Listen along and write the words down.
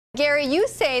Gary, you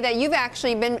say that you've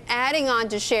actually been adding on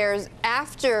to shares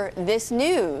after this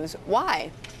news.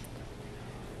 Why?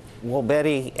 Well,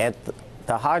 Betty, at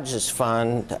the Hodges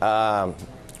Fund,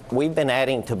 we've been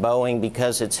adding to Boeing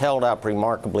because it's held up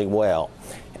remarkably well.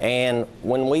 And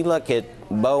when we look at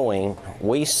Boeing,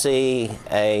 we see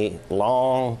a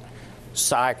long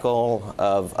cycle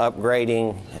of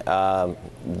upgrading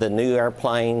the new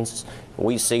airplanes.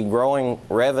 We see growing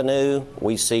revenue,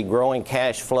 we see growing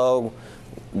cash flow,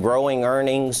 growing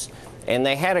earnings, and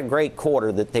they had a great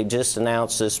quarter that they just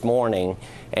announced this morning.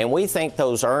 And we think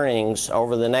those earnings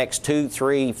over the next 2,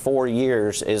 3, 4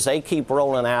 years, as they keep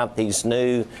rolling out these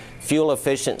new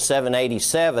fuel-efficient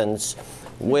 787s,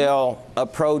 will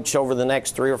approach over the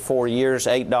next 3 or 4 years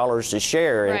 $8 a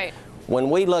share. Right. When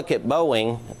we look at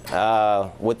Boeing,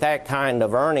 with that kind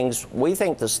of earnings, we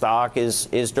think the stock is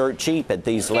dirt cheap at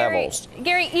these levels.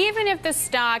 Gary, even if the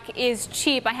stock is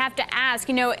cheap, I have to ask,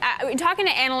 you know, talking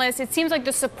to analysts, it seems like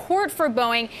the support for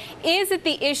Boeing is that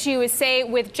the issue is, say,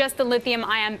 with just the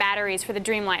lithium-ion batteries for the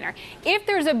Dreamliner. If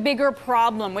there's a bigger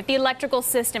problem with the electrical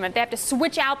system, if they have to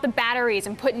switch out the batteries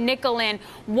and put nickel in,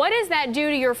 what does that do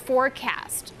to your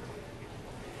forecast?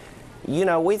 You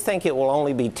know, we think it will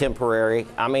only be temporary.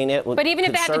 I mean, it would. But even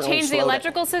if they have to change the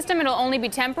electrical system, it'll only be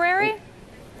temporary? I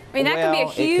mean, that could be a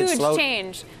huge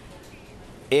change.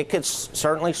 It could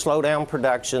certainly slow down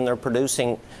production. They're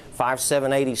producing 5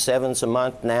 787s a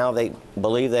month now. They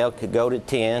believe they could go to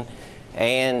 10.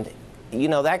 And, you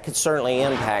know, that could certainly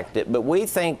impact it. But we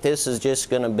think this is just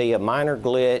going to be a minor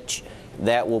glitch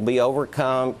that will be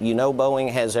overcome. You know,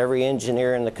 Boeing has every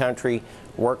engineer in the country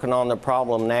working on the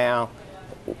problem now.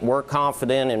 We're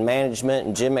confident in management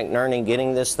and Jim McNerney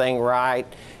getting this thing right.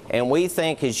 And we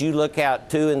think as you look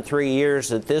out 2 and 3 years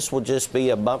that this will just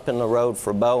be a bump in the road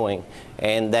for Boeing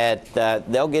and that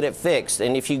they'll get it fixed.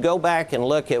 And if you go back and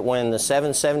look at when the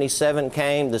 777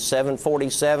 came, the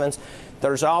 747s,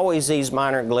 there's always these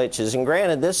minor glitches. And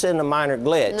granted, this isn't a minor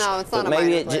glitch. No, it's not a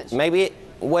minor glitch.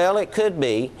 Well, it could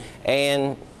be.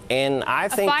 And I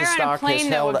think the stock has held up. A fire on a plane,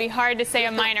 though, would be hard to say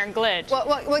a minor glitch.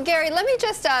 Well, Gary, let me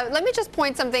just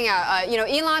point something out. You know,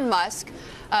 Elon Musk,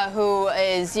 who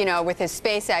is, you know, with his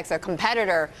SpaceX, a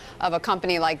competitor of a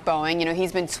company like Boeing, you know,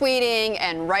 he's been tweeting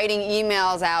and writing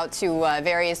emails out to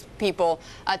various people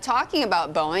talking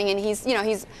about Boeing, and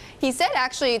he said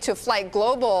actually to Flight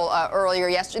Global earlier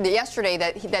yesterday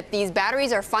that these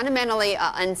batteries are fundamentally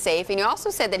unsafe, and he also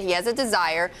said that he has a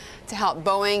desire to help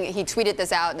Boeing. He tweeted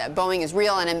this out, that Boeing is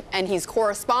real, and he's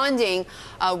corresponding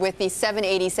with the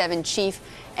 787 chief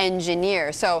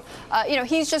engineer. So, you know,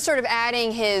 he's just sort of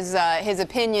adding his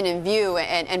opinion and view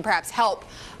and perhaps help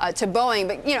to Boeing.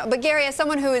 But, you know, but Gary, as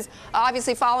someone who is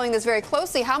obviously following this very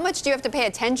closely, how much do you have to pay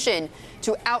attention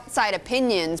to outside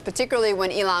opinions, particularly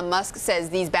when Elon Musk says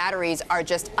these batteries are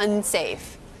just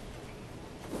unsafe?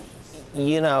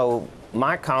 You know,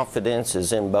 my confidence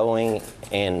is in Boeing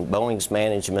and Boeing's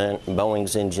management and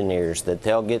Boeing's engineers that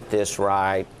they'll get this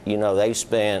right. You know, they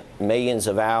spent millions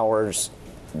of hours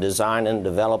designing,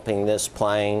 developing this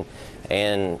plane,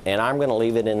 and I'm going to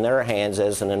leave it in their hands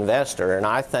as an investor. And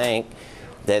I think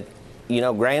that, you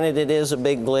know, granted it is a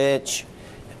big glitch,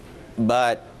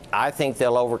 but I think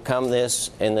they'll overcome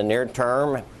this in the near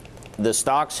term. The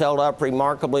stock's held up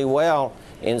remarkably well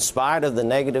in spite of the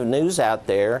negative news out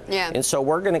there. Yeah. And so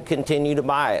we're going to continue to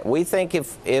buy it. We think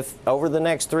if over the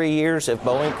next 3 years, if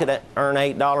Boeing could earn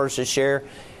 $8 a share,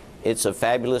 it's a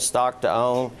fabulous stock to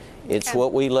own. It's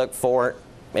what we look for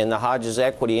in the Hodges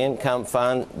Equity Income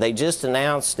Fund. They just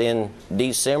announced in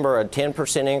December a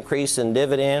 10% increase in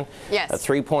dividend, yes, a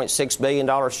 $3.6 billion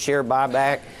share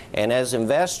buyback, and as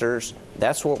investors,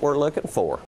 that's what we're looking for.